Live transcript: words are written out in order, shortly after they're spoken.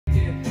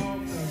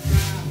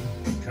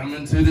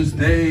coming to the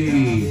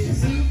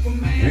stage.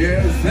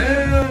 Yes,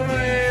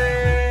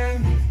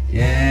 man.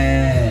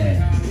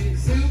 Yeah.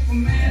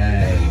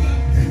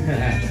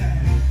 Hey.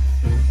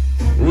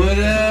 What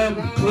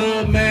up,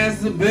 Club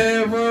Master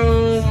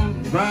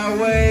Bedroom, by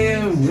way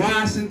of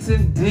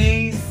Washington,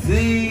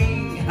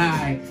 D.C.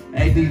 Hi.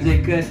 Hey,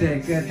 DJ, cut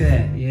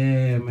that.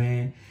 Yeah,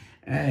 man.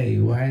 Hey,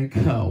 why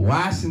called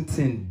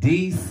Washington,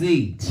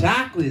 D.C.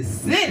 Chocolate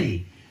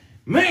City.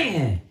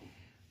 Man.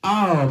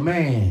 Oh,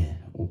 man.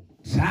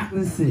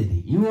 Chocolate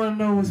City. You want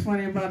to know what's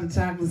funny about the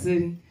Chocolate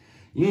City?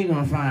 You ain't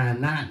going to find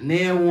not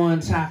near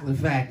one chocolate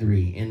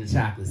factory in the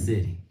Chocolate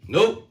City.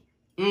 Nope.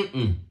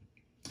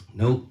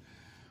 Nope.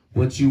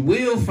 What you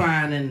will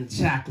find in the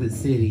Chocolate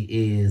City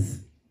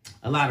is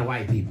a lot of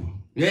white people.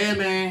 Yeah,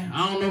 man.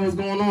 I don't know what's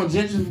going on.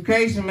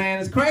 Gentrification, man,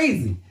 it's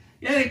crazy.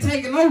 Yeah, they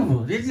taking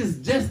over. They're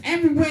just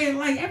everywhere.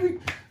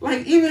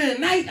 Like even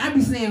at night, I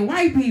be seeing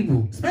white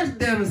people, especially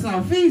down in the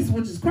Southeast,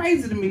 which is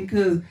crazy to me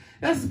because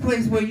that's the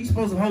place where you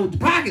supposed to hold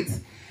your pockets.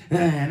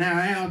 And now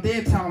they out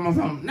there talking about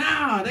something.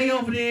 Nah, they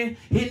over there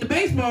hitting the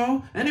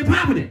baseball and they're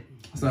popping it.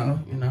 So,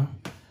 you know,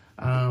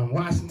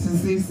 Washington,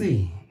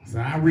 C.C. So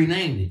I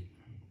renamed it.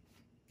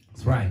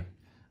 That's right.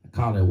 I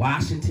call it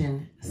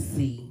Washington,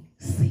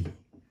 C.C.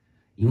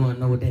 You want to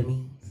know what that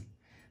means?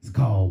 It's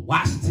called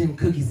Washington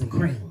Cookies and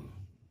Cream.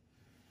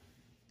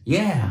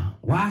 Yeah,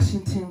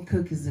 Washington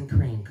Cookies and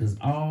Cream, because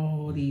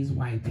all these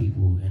white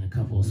people and a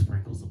couple of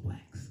sprinkles of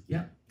blacks.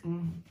 Yep.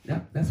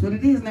 Yep, that's what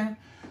it is now.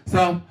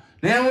 So,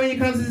 now when you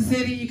come to the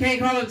city, you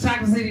can't call it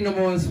Chocolate City no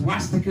more. It's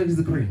Washington Cookies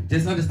and Cream.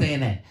 Just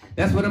understand that.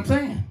 That's what I'm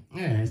saying.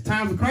 Yeah, it's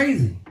times are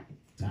crazy.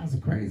 Times are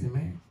crazy,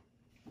 man.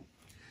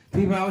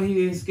 People out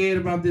here scared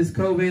about this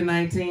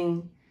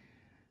COVID-19.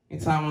 They're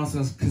talking about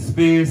some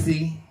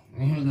conspiracy.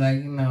 And like,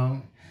 you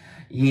know,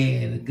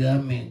 yeah, the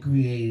government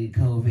created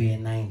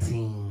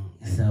COVID-19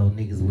 so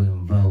niggas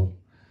wouldn't vote.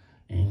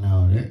 You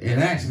know, it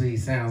actually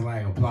sounds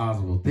like a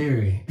plausible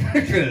theory.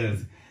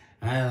 Because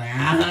I was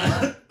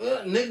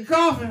like, nigga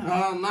coughing?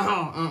 Oh,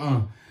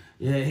 no,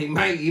 Yeah, he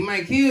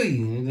might kill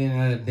you.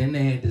 And then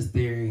they had this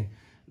theory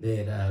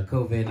that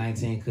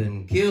COVID-19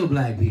 couldn't kill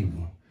black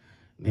people.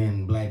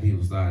 Then black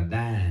people started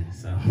dying.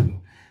 So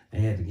they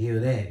had to kill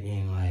that.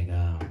 And like,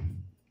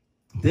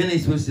 then they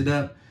switched it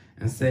up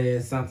and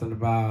said something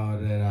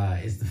about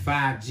that it's the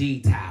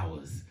 5G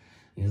towers.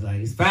 It's like,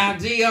 it's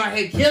 5G out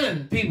here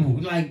killing people.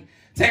 Like,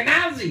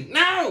 technology.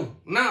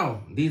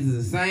 No. These are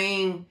the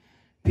same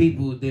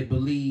people that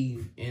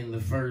believe in the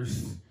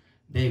first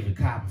David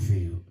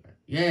Copperfield.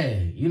 Yeah,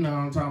 you know what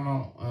I'm talking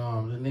about.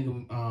 The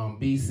nigga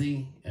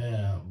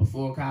BC,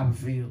 before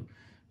Copperfield.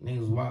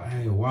 Niggas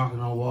walking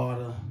on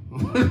water.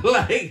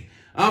 Like,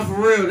 I'm for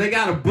real. They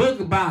got a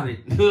book about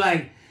it.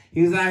 Like,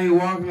 he was out here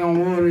walking on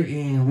water,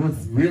 and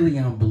what's really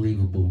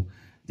unbelievable,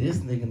 this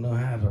nigga know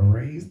how to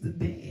raise the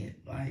dead.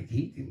 Like,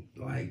 he can,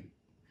 like,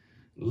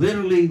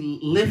 literally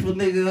lift a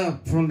nigga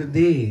up from the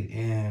dead.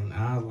 And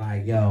I was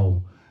like,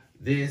 yo,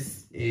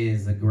 this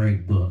is a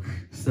great book.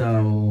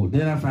 So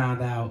then I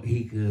found out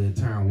he could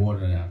turn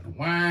water out to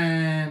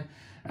wine.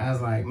 I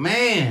was like,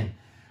 man,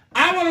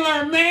 I want to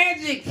learn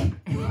magic.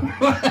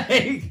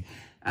 Like,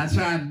 I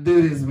tried to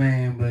do this,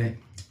 man, but,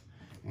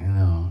 you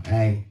know,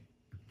 hey,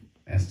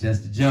 that's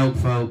just a joke,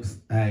 folks.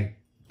 Like,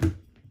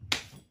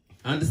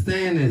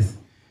 understand this.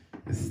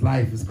 This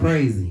life is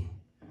crazy.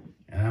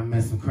 And I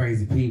met some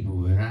crazy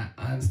people, and I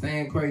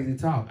understand crazy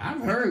talk.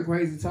 I've heard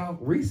crazy talk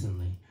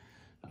recently.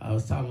 I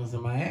was talking to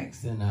my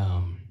ex, and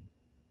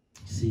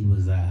she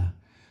was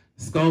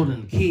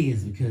scolding the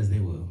kids because they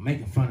were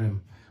making fun of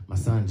my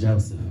son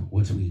Joseph,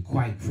 which we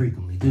quite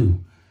frequently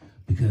do,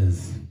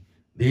 because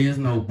there's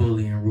no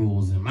bullying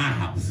rules in my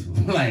house.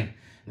 Like,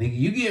 nigga,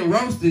 you getting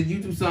roasted, you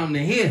do something to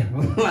here.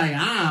 Like,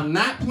 I'm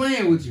not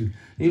playing with you.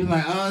 He was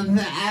like,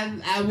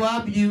 I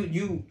whoop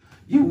you.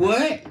 You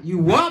what? You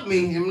whoop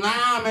me?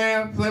 Nah,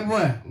 man,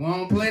 playboy. We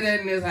don't play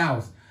that in this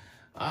house.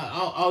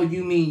 Oh,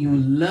 you mean you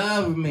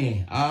love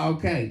me?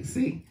 Okay,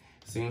 see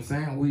what I'm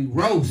saying? We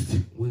roast.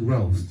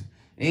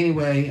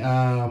 Anyway,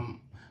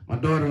 my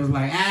daughter was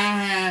like,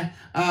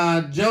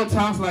 Joe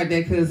talks like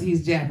that because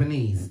he's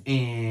Japanese.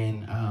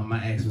 And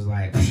my ex was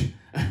like,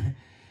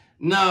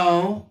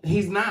 no,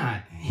 he's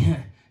not.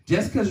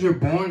 Just because you're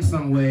born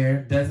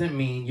somewhere doesn't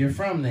mean you're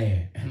from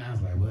there. And I was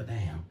like, well,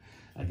 damn.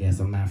 I guess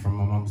I'm not from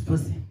my mom's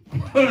pussy.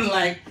 I was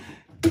like,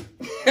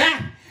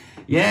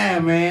 yeah,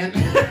 man.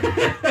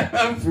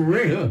 I'm for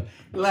real.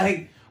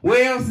 Like,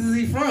 where else is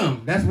he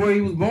from? That's where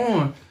he was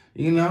born.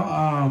 You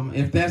know,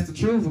 if that's the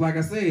truth, like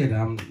I said,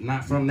 I'm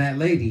not from that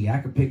lady. I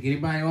could pick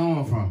anybody I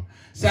want from.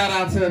 Shout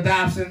out to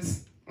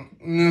adoptions.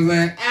 You know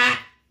what I'm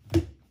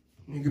saying?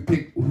 You can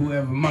pick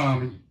whoever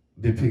mom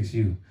that picks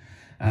you.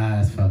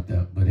 It's fucked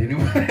up. But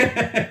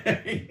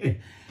anyway.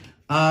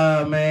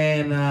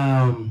 Man,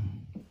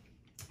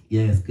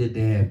 yeah, it's good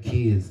to have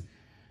kids.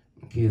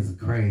 Kids are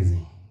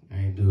crazy.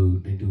 They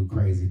do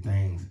crazy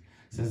things.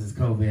 Since it's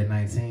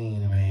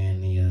COVID-19,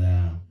 man,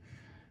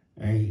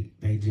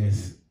 they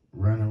just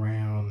run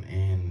around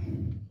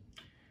and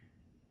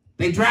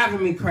They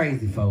driving me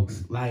crazy,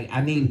 folks. Like,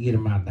 I need to get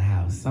them out the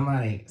house.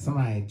 Somebody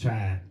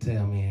tried to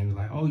tell me, and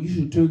like, oh, you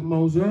should take them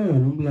outside.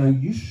 I'm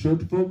like, you should shut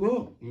the fuck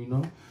up, you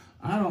know?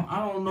 I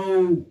don't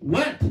know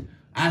what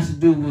I should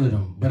do with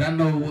them, but I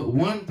know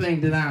one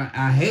thing that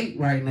I hate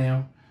right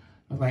now.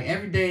 I was like,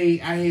 every day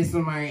I hear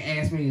somebody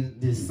ask me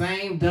this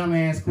same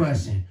dumbass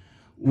question: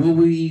 what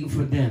we eating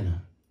for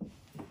dinner?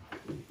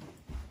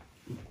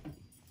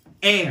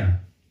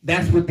 Air.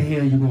 That's what the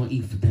hell you're gonna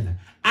eat for dinner.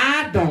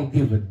 I don't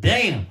give a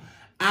damn.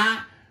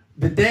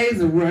 The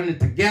days are running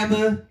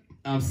together.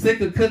 I'm sick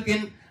of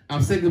cooking.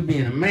 I'm sick of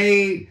being a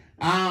maid.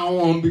 I don't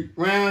want to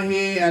be around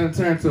here. I done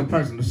turned to a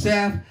personal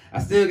chef. I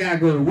still got to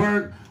go to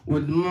work where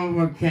the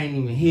motherfucker can't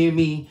even hear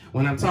me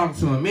when I'm talking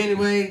to him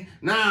anyway.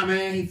 Nah,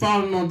 man, he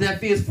falling on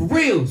deaf ears for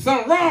real.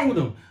 Something wrong with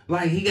him.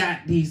 Like, he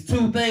got these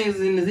 2 things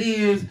in his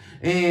ears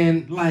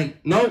and, like,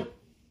 nope.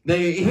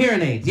 They're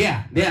hearing aids.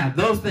 Yeah,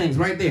 those things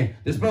right there.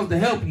 They're supposed to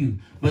help you.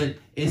 But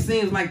it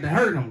seems like they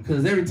hurt him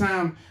because every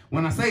time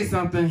when I say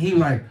something, he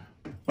like,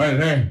 what is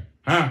that?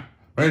 Huh?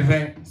 What is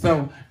that?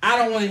 So I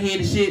don't want to hear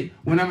the shit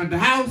when I'm at the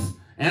house,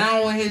 and I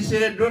don't want to hear the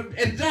shit at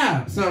the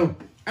job. So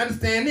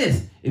understand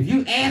this. If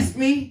you ask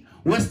me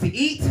what's to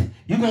eat,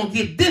 you're going to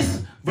get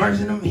this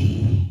version of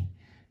me.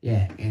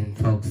 Yeah, and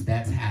folks,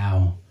 that's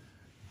how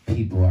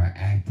people are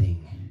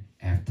acting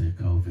after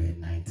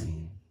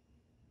COVID-19.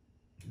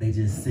 They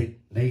just sick.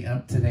 They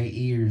up to their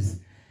ears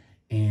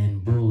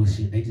and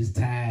bullshit. They just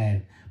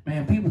tired.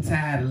 Man, people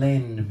tired of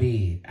laying in the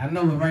bed. I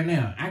know it right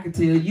now. I can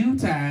tell you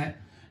tired,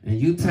 and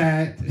you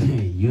tired.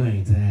 You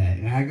ain't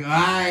tired. I go, all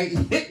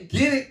right,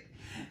 get it?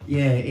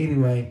 Yeah,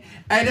 anyway.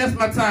 Hey, that's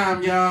my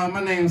time, y'all.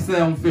 My name is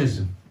Selma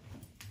Fisher.